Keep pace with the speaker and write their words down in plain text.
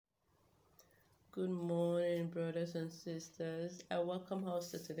Good morning, brothers and sisters. I welcome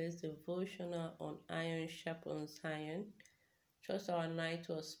us to today's devotional on Iron Sharpens Iron. Trust our night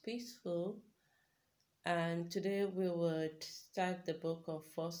was peaceful, and today we would start the book of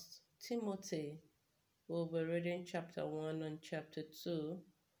First Timothy. We'll be reading chapter 1 and chapter 2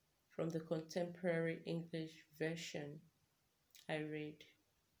 from the Contemporary English Version. I read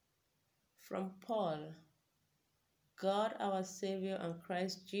from Paul. God, our Savior, and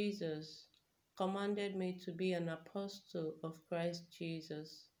Christ Jesus commanded me to be an apostle of Christ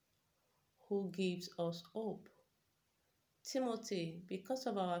Jesus, who gives us hope. Timothy, because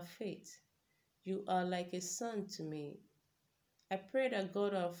of our faith, you are like a son to me. I pray that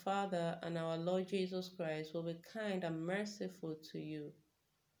God our Father and our Lord Jesus Christ will be kind and merciful to you.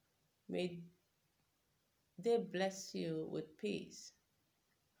 May they bless you with peace.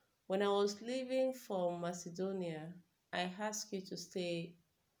 When I was leaving for Macedonia, I asked you to stay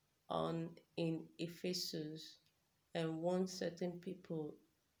on in Ephesus and warn certain people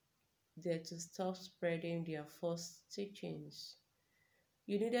there to stop spreading their false teachings.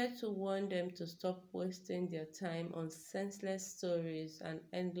 You needed to warn them to stop wasting their time on senseless stories and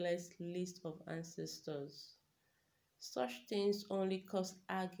endless lists of ancestors. Such things only cause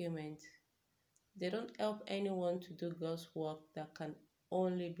argument. They don't help anyone to do God's work that can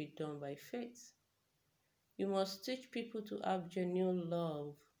only be done by faith. You must teach people to have genuine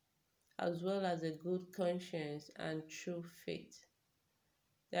love, as well as a good conscience and true faith.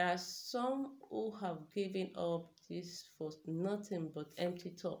 There are some who have given up this for nothing but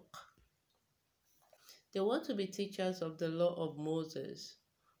empty talk. They want to be teachers of the law of Moses,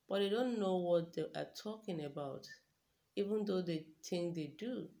 but they don't know what they are talking about, even though they think they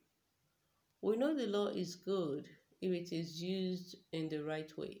do. We know the law is good if it is used in the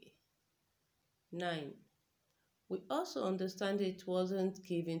right way. 9. We also understand it wasn't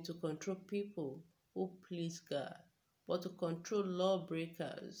given to control people who please God, but to control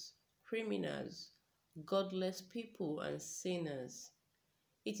lawbreakers, criminals, godless people, and sinners.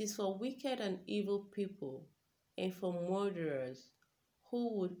 It is for wicked and evil people and for murderers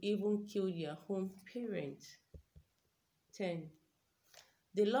who would even kill their own parents. 10.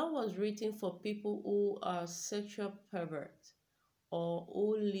 The law was written for people who are sexual perverts or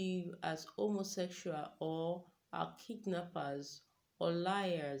who live as homosexual or are kidnappers or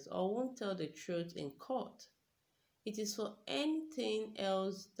liars or won't tell the truth in court. It is for anything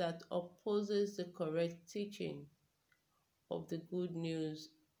else that opposes the correct teaching of the good news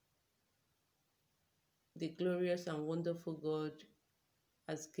the glorious and wonderful God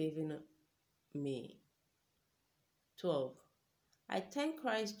has given me. 12. I thank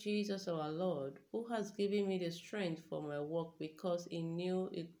Christ Jesus our Lord, who has given me the strength for my work because he knew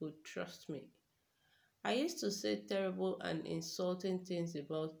he could trust me. I used to say terrible and insulting things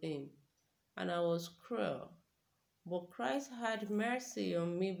about him, and I was cruel. But Christ had mercy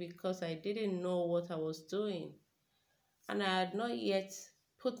on me because I didn't know what I was doing, and I had not yet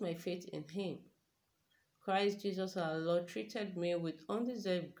put my faith in him. Christ Jesus our Lord treated me with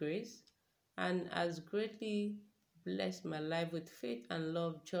undeserved grace and has greatly blessed my life with faith and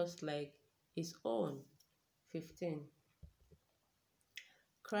love just like his own. 15.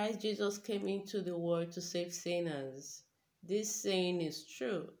 Christ Jesus came into the world to save sinners. This saying is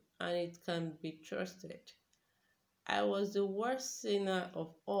true and it can be trusted. I was the worst sinner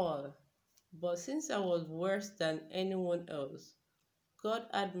of all, but since I was worse than anyone else, God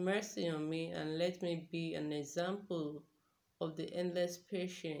had mercy on me and let me be an example of the endless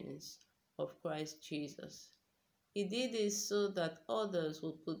patience of Christ Jesus. He did this so that others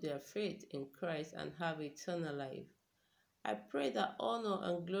will put their faith in Christ and have eternal life. I pray that honor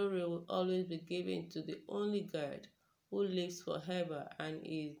and glory will always be given to the only God who lives forever and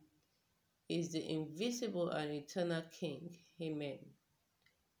is the invisible and eternal King. Amen.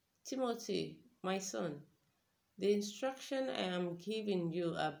 Timothy, my son, the instruction I am giving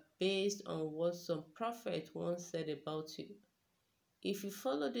you are based on what some prophet once said about you. If you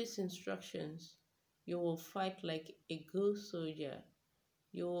follow these instructions, you will fight like a good soldier.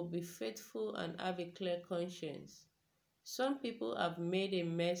 You will be faithful and have a clear conscience. Some people have made a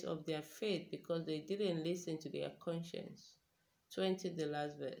mess of their faith because they didn't listen to their conscience. 20, the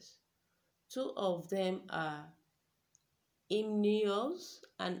last verse. Two of them are Hymenaeus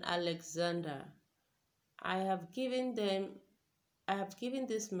and Alexander. I have given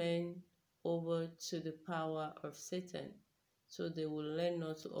these men over to the power of Satan, so they will learn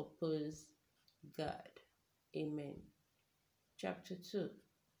not to oppose God. Amen. Chapter 2.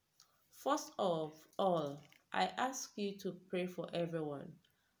 First of all, I ask you to pray for everyone.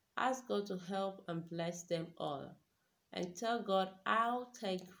 Ask God to help and bless them all, and tell God how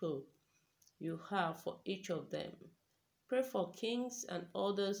thankful you have for each of them. Pray for kings and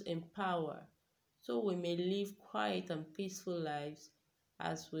others in power, so we may live quiet and peaceful lives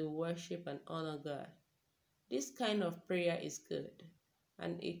as we worship and honor God. This kind of prayer is good,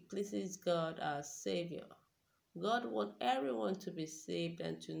 and it pleases God our Savior. God wants everyone to be saved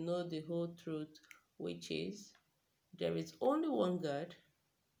and to know the whole truth, which is there is only one God,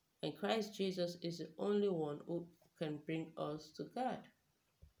 and Christ Jesus is the only one who can bring us to God.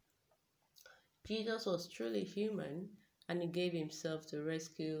 Jesus was truly human, and he gave himself to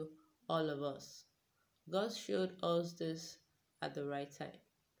rescue all of us. God showed us this at the right time.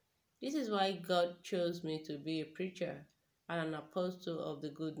 This is why God chose me to be a preacher and an apostle of the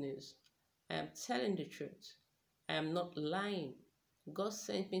good news. I am telling the truth. I am not lying. God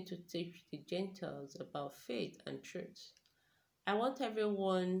sent me to teach the Gentiles about faith and truth. I want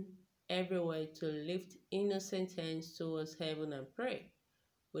everyone everywhere to lift innocent hands towards heaven and pray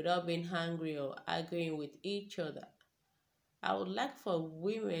without being angry or arguing with each other. I would like for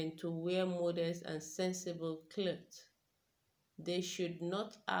women to wear modest and sensible clothes. They should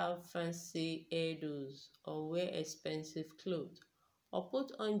not have fancy hairdos or wear expensive clothes or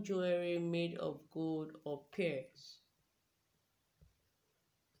put on jewelry made of gold or pearls.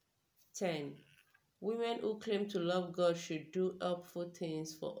 10. Women who claim to love God should do helpful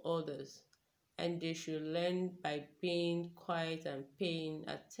things for others, and they should learn by being quiet and paying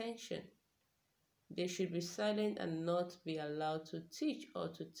attention. They should be silent and not be allowed to teach or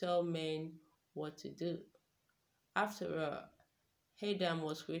to tell men what to do. After all, Adam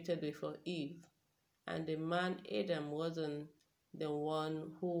was created before Eve, and the man Adam wasn't the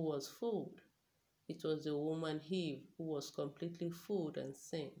one who was fooled. It was the woman Eve who was completely fooled and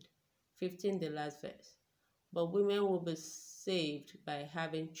sinned. 15, the last verse. But women will be saved by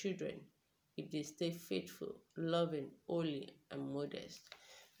having children if they stay faithful, loving, holy, and modest.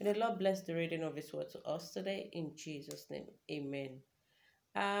 May the Lord bless the reading of His word to us today. In Jesus' name, amen.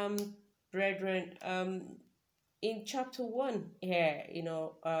 Brethren, in chapter 1 here,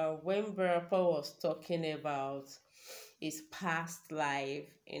 when Brother Paul was talking about his past life,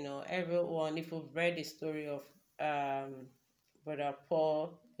 everyone, if you've read the story of Brother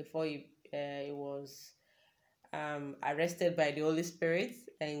Paul before he was arrested by the Holy Spirit,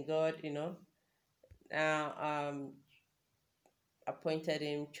 and God, now appointed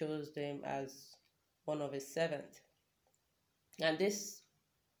him, chose him as one of his servants. And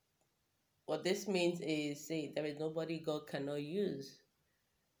what this means is, see, there is nobody God cannot use.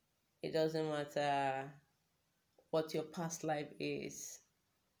 It doesn't matter what your past life is.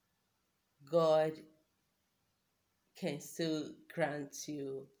 God can still grant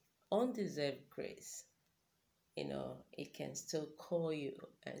you undeserved grace. It can still call you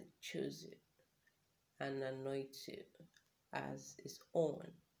and choose you and anoint you as his own.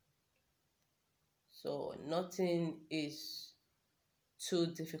 So nothing is too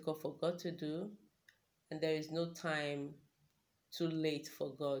difficult for God to do, and there is no time too late for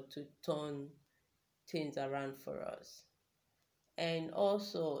God to turn things around for us. And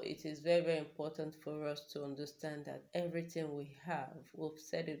also, it is very, very important for us to understand that everything we have, we've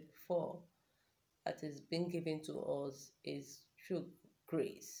said it before, that is being given to us is through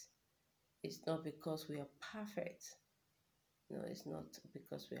grace. It's not because we are perfect. No, it's not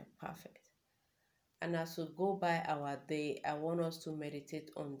because we are perfect. And as we go by our day, I want us to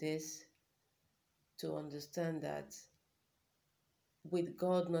meditate on this, to understand that with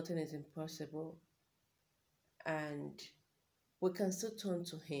God, nothing is impossible. And we can still turn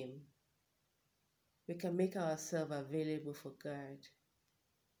to Him. We can make ourselves available for God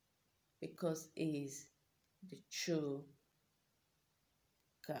because He is the true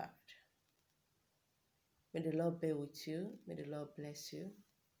God. May the Lord be with you. May the Lord bless you.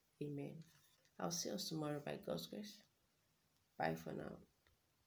 Amen. I'll see us tomorrow by God's grace. Bye for now.